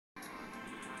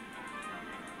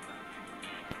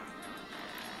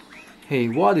Hey,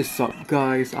 what is up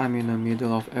guys? I'm in the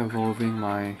middle of evolving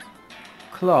my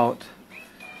Claude.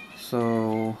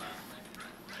 So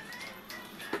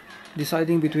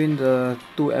deciding between the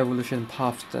two evolution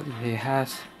paths that he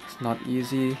has is not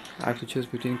easy. I have to choose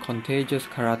between Contagious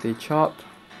Karate Chop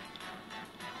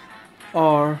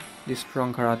or the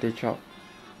Strong Karate Chop.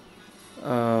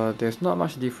 There's not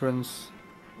much difference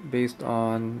based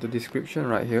on the description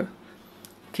right here.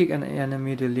 Kick an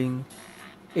enemy dealing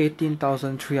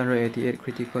 18,388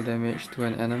 critical damage to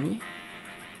an enemy.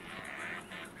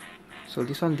 So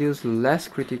this one deals less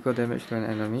critical damage to an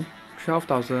enemy,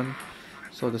 12,000.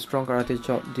 So the Strong Karate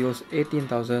Chop deals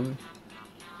 18,000.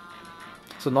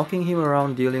 So knocking him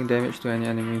around, dealing damage to any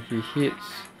enemy he hits.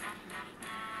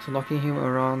 So knocking him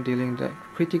around, dealing the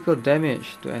critical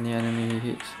damage to any enemy he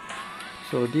hits.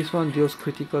 So this one deals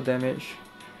critical damage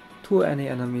to any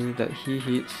enemy that he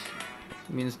hits.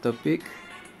 Means the pick.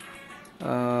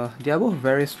 They are both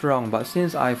very strong, but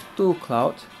since I have two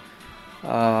Claude,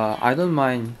 I don't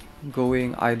mind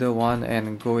going either one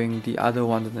and going the other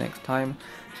one the next time.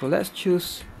 So let's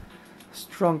choose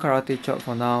Strong Karate Chop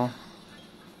for now.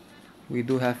 We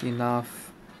do have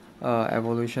enough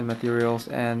evolution materials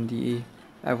and the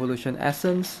evolution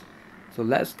essence, so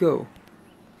let's go.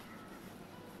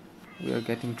 We are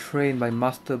getting trained by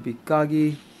Master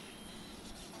Bikagi.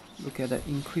 Look at that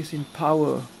increase in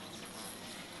power.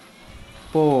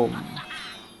 Boom.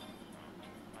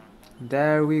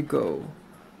 There we go.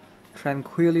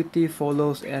 Tranquility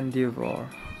follows Endeavor.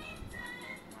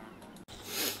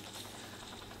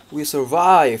 We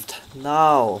survived!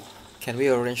 Now, can we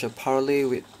arrange a parley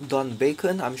with Don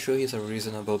Bacon? I'm sure he's a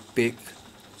reasonable pick.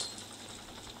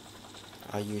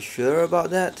 Are you sure about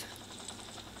that?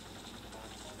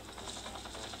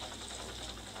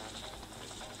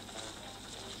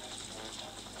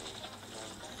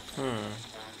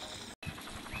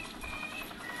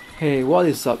 Hey, what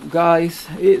is up guys?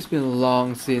 It's been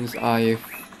long since I've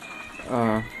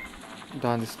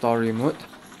done the story mode.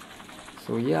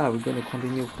 So yeah, we're gonna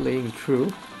continue playing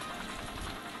through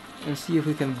and see if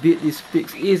we can beat these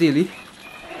pigs easily.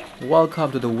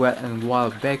 Welcome to the Wet and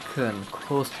Wild Bacon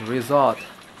Coast Resort.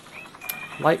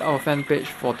 Like our fan page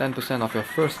for 10% of your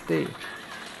first day.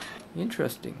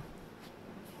 Interesting.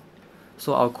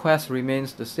 So our quest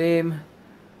remains the same.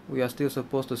 We are still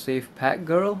supposed to save Pack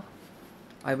Girl,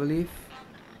 I believe.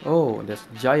 Oh, that's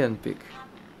giant pig.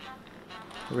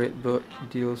 Red bird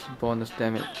deals bonus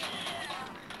damage.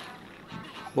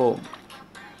 Boom.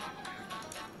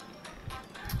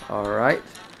 Alright.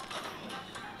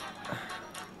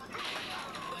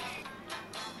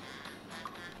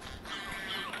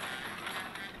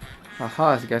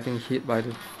 Haha, it's getting hit by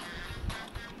the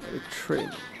train.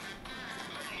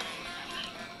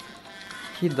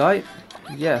 He died?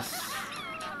 Yes.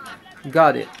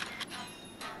 Got it.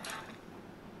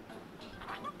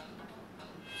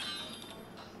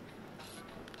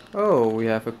 Oh, we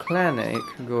have a clan egg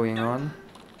going on.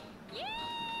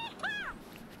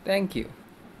 Thank you.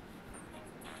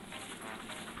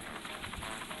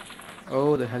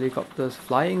 Oh, the helicopter's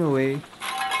flying away.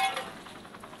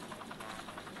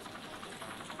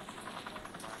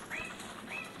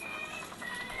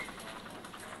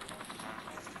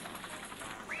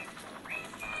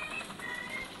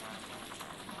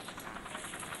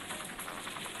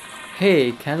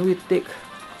 Hey, can we take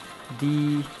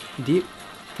the dip?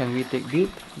 Can we take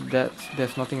dip?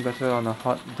 There's nothing better on a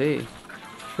hot day.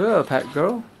 Sure, Pack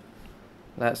Girl.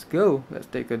 Let's go. Let's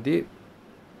take a dip.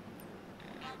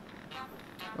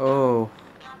 Oh,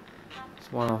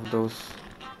 it's one of those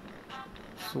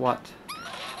SWAT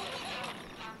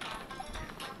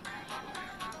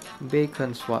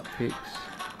bacon SWAT pigs.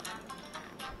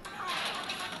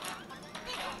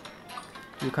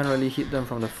 You can't really hit them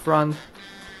from the front,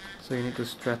 so you need to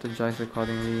strategize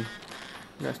accordingly.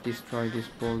 Let's destroy this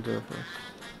boulder first.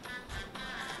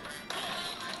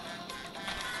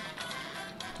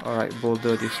 Alright,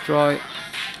 boulder destroyed.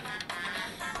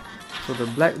 So the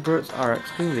blackbirds are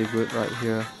extremely good right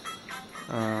here.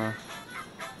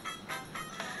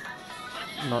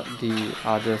 Not the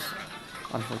others,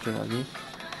 unfortunately.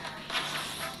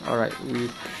 Alright, we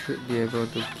should be able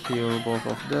to kill both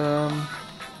of them.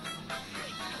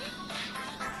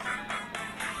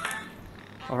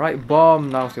 Alright, bomb,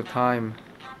 now's your time.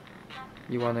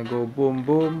 You wanna go boom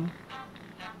boom?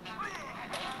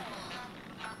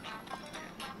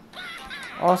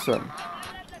 Awesome.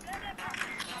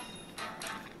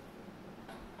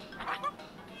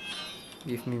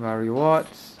 Give me my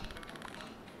rewards.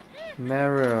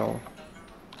 Meryl.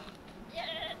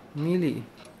 Melee.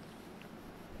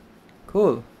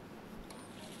 Cool.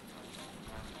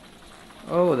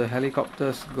 Oh, the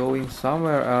helicopter's going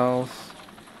somewhere else.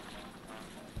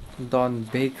 Don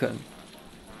Bacon.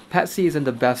 Patsy isn't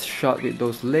the best shot with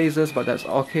those lasers, but that's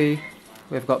okay.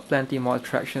 We've got plenty more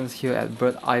attractions here at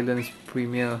Bird Island's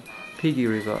premier piggy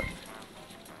resort.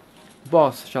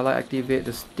 Boss, shall I activate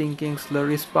the stinking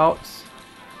slurry spouts?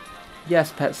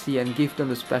 Yes, Patsy, and give them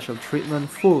the special treatment,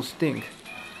 full stink.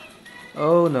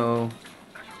 Oh no.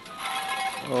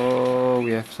 Oh,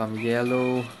 we have some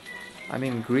yellow,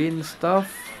 green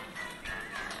stuff.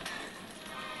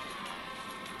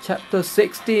 Chapter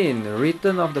 16,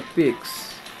 Return of the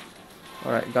Pigs.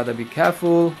 Alright, gotta be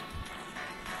careful.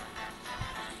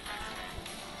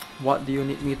 What do you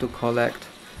need me to collect?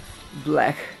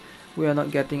 Black. We are not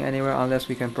getting anywhere unless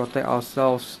we can protect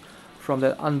ourselves from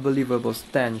that unbelievable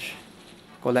stench.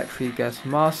 Collect 3 gas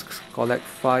masks, collect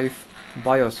 5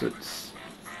 biosuits.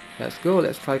 Let's go,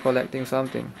 let's try collecting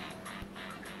something.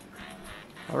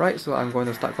 Alright, so I'm going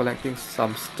to start collecting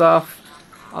some stuff.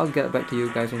 I'll get back to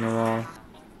you guys in a while.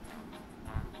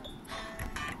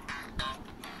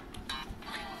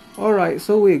 Alright,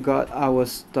 so we got our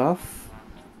stuff.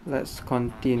 Let's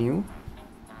continue.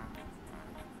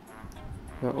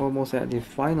 We're almost at the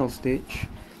final stage.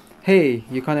 Hey,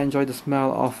 you can't enjoy the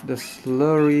smell of the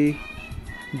slurry.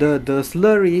 The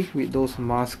slurry with those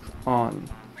masks on.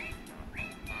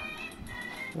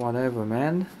 Whatever,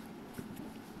 man.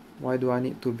 Why do I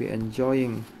need to be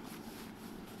enjoying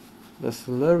the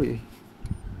slurry?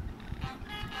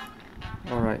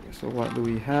 Alright, so what do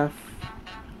we have?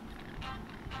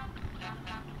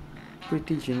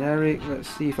 Pretty generic. Let's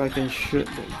see if I can shoot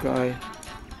that guy.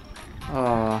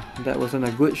 Ah, that wasn't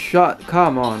a good shot.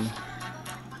 Come on.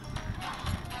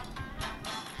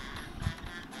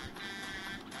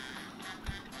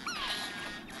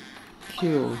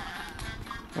 Kill.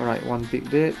 Alright, one big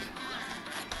bit.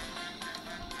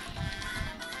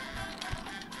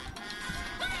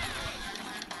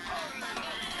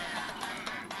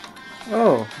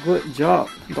 Oh, good job,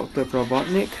 Dr.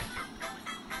 Probotnik.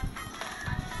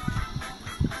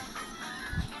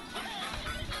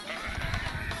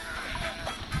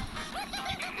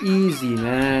 Easy,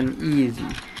 man, easy.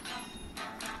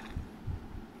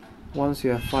 Once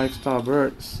you have 5-star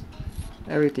birds,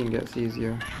 everything gets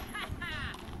easier.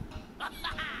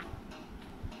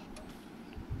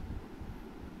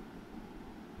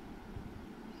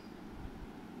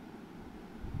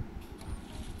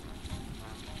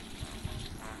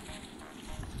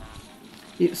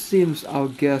 It seems our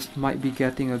guest might be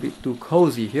getting a bit too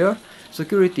cozy here.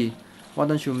 Security, why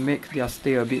don't you make their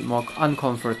stay a bit more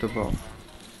uncomfortable?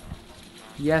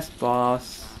 Yes,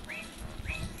 boss.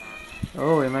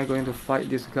 Oh, am I going to fight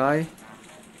this guy?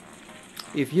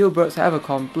 If you birds have a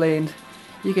complaint,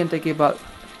 you can take it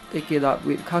up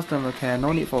with customer care.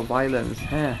 No need for violence.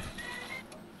 Huh?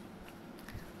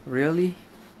 Really?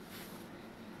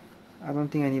 I don't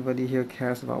think anybody here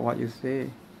cares about what you say.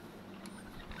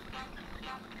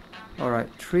 Alright,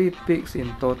 3 pigs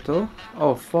in total.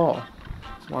 Oh, 4.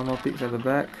 One more pig at the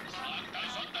back.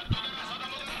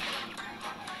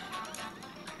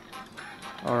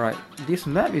 Alright, this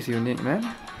map is unique,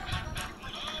 man.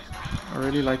 I'm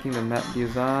really liking the map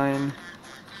design.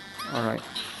 Alright,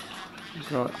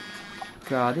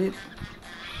 got it.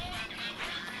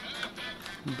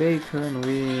 Bacon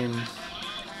wins.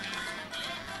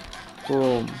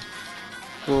 Boom,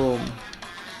 boom,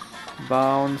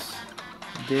 bounce,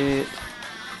 dead.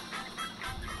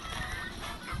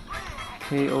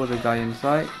 KO the guy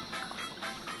inside.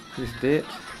 He's dead.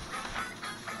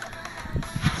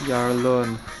 You're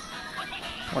alone.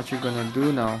 What you gonna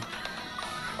do now?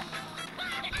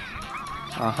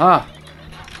 Aha!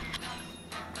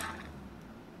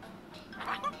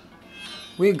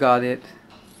 We got it.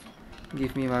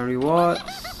 Give me my rewards.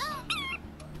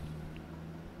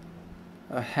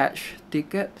 A hatch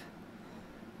ticket.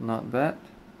 Not bad.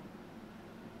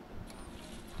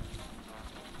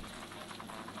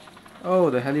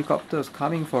 Oh, the helicopter's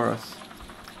coming for us.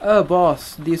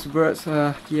 Boss, these birds,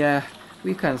 yeah,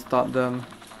 we can't stop them.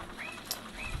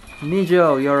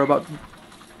 Nigel, you're about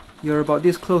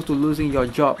this close to losing your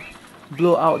job.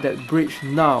 Blow out that bridge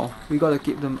now. We gotta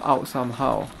keep them out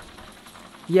somehow.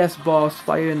 Yes, boss,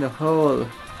 fire in the hole.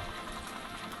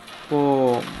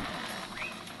 Boom.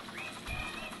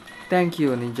 Thank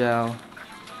you, Nigel.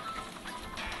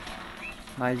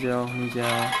 Nigel.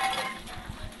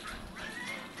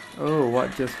 Oh,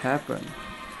 what just happened?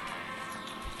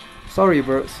 Sorry,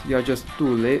 birds, you're just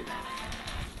too late.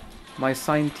 My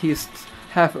scientists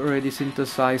have already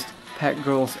synthesized Pack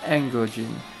Girl's anger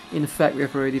gene. In fact, we're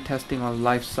already testing on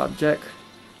live subjects.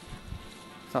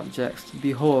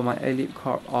 Behold my elite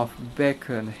corps of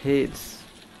bacon heads.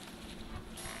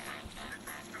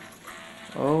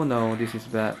 Oh no, this is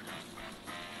bad.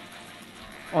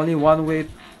 Only one way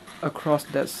across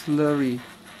that slurry.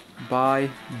 By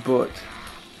boat.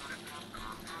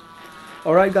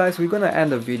 Alright guys, we're gonna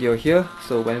end the video here.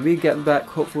 So when we get back,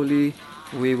 hopefully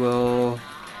we will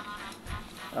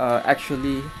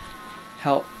actually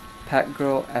help Pack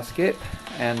Girl escape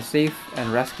and save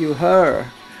and rescue her.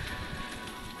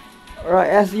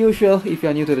 Alright, as usual, if you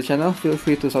are new to the channel, feel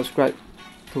free to subscribe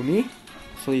to me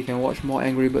so you can watch more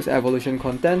Angry Birds Evolution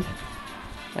content.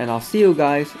 And I'll see you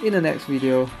guys in the next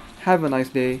video. Have a nice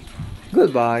day.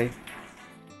 Goodbye.